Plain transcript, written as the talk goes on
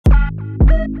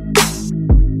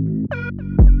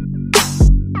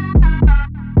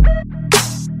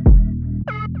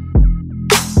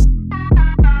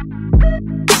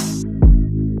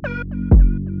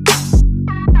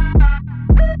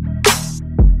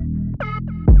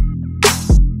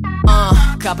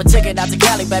Cop a ticket out to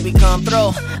Cali, baby, come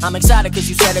through. I'm excited cause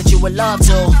you said that you would love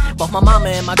to. Both my mama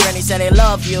and my granny said they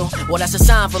love you. Well, that's a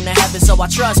sign from the heavens, so I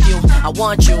trust you. I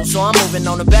want you, so I'm moving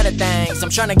on to better things. I'm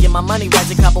trying to get my money right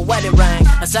to cop a wedding ring.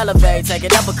 Let's elevate, take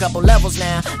it up a couple levels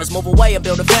now. Let's move away and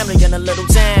build a family in a little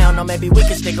town. Or maybe we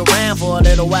can stick around for a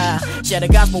little while. Share the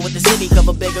gospel with the city,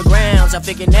 cover bigger grounds. I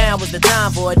figure now is the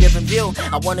time for a different view.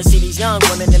 I wanna see these young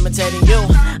women imitating you.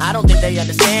 I don't think they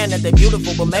understand that they're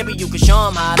beautiful, but maybe you can show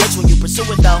them how it looks when you pursue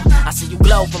it though. I see you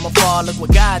glow from afar, look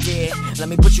what God did. Let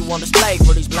me put you on display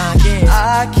for these blind kids.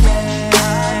 I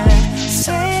can't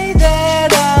say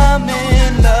that I'm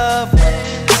in love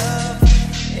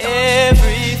with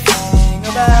everything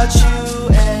about you,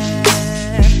 and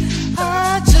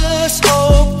I just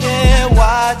hope they're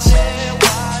watching.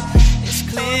 It's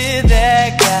clear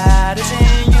that God is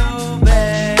in you,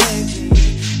 baby.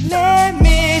 Let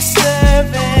me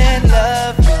serve and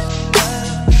love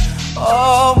you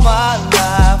all my life.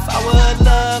 I would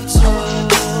love to.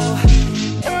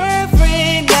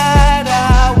 Every night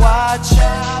I watch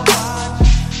you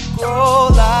grow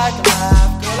like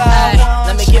life. Girl, I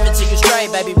let me give it to you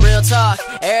straight, baby, real talk.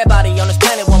 Everybody on this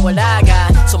planet want what I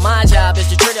got, so my job is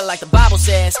to treat it like the Bible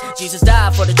says. Jesus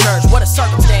died for the church, what a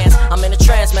circumstance. I'm in a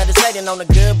trance, meditating on a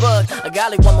good book. A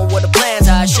godly woman with a plans,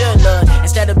 how I should look.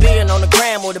 Instead of being on the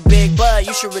gram with a big butt,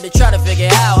 you should really try to figure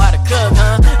out how to cook,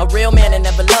 huh? A real man that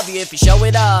never love you if you show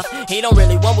it off. He don't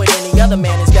really want what any other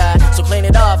man has got, so clean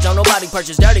it off. Don't nobody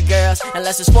purchase dirty girls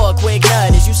unless it's for a quick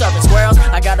nut. Is you serving squirrels?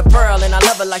 I got a pearl and I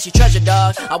love her like she treasure,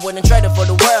 dog. I wouldn't trade her for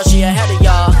the world, she ahead of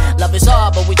y'all. Love is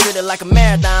hard, but we treat it like a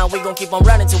marathon. We gon' keep on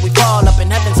running till we fall up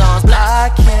in heaven's arms. I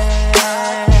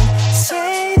can't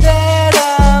say that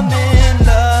I'm in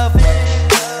love with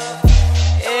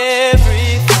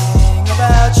everything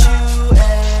about you,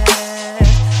 and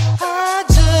I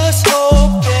just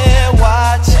hope they're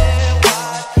watching.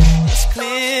 It's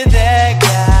clear that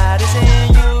God is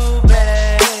in you,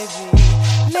 baby.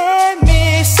 Let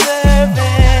me serve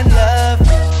and love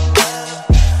you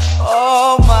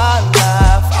all my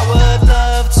life. I would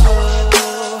love to.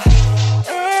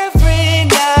 Every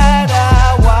night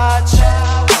I watch you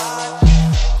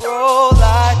grow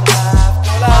like life.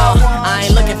 Girl, I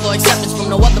ain't looking for acceptance from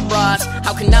no other broads.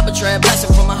 How can I betray a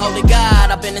blessing from a holy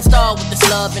God? I've been installed with this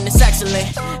love and it's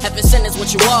excellent. Heaven sent is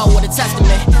what you are, what a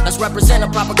testament. Let's represent a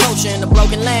proper culture in a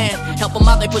broken land. Help them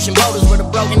out, they pushing boulders with a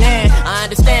broken hand. I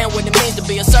understand what it means to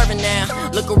be a servant now.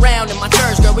 Look around in my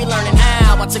church, girl, we learning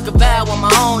how. I took a vow on my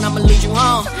own, I'ma lead you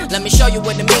home. Let me show you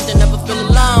what it means to never feel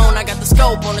alone. I got the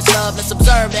scope on this love, let's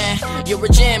observe that. You're a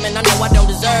gem and I know I don't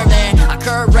deserve that. I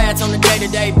curb rats on a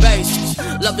day-to-day basis.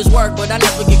 Love is work, but I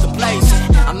never get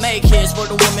complacent. I make hits for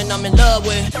the women I'm in love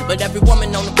with, but every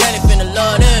woman on the planet finna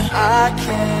love them. I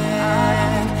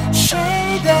can't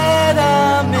say that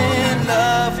I'm in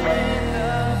love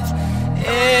with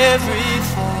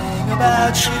everything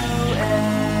about you,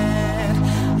 and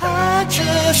I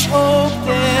just hope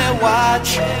they're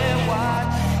watching.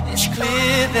 It's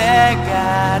clear that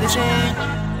God is in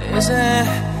you. Is in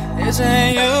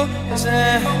you, is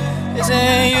in you, is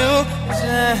in you,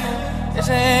 is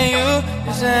in you,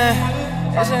 is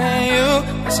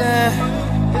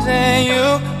in you,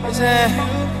 is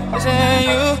in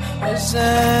you,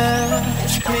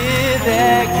 it's clear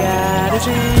that God is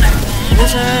in you.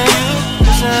 Is in you,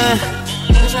 is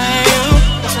in you,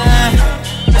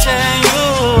 is in you,